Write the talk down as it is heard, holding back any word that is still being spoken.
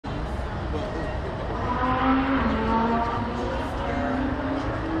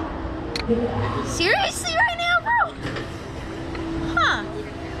Seriously right now, bro? Huh.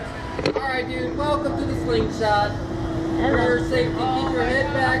 Alright, dude, welcome to the Slingshot. For your safety, keep your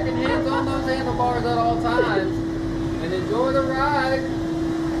head back and hands on those handlebars at all times. And enjoy the ride.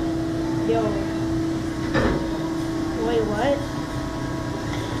 Yo. Wait, what?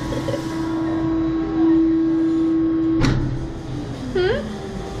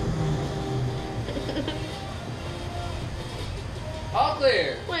 All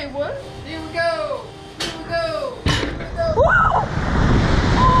clear. Wait, what? Here we go. Here we go. Here we go. Whoa!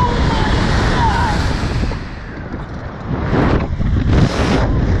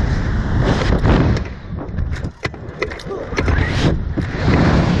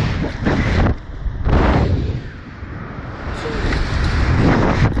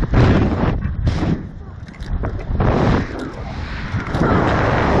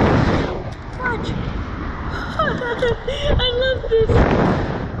 I love this.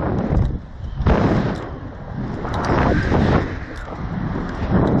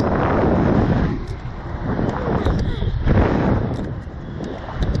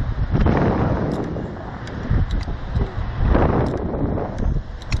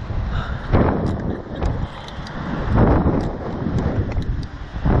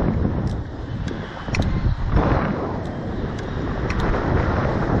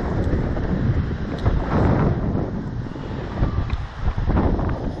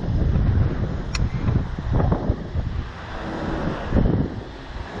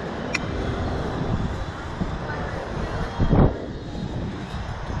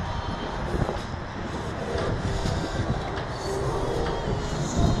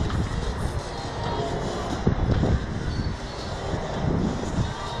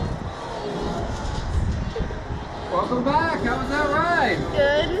 Welcome back. How was that ride?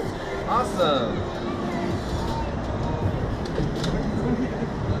 Good. Awesome.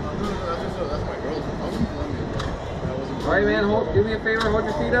 All right, man. Do me a favor. Hold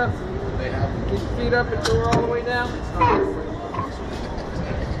your feet up. Keep your feet up until we're all the way down.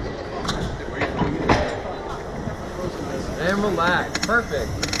 And relax. Perfect.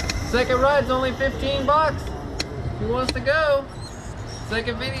 Second ride's only 15 bucks. Who wants to go?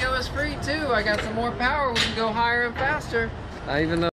 Second video is free too. I got some more power. We can go higher and faster. I even know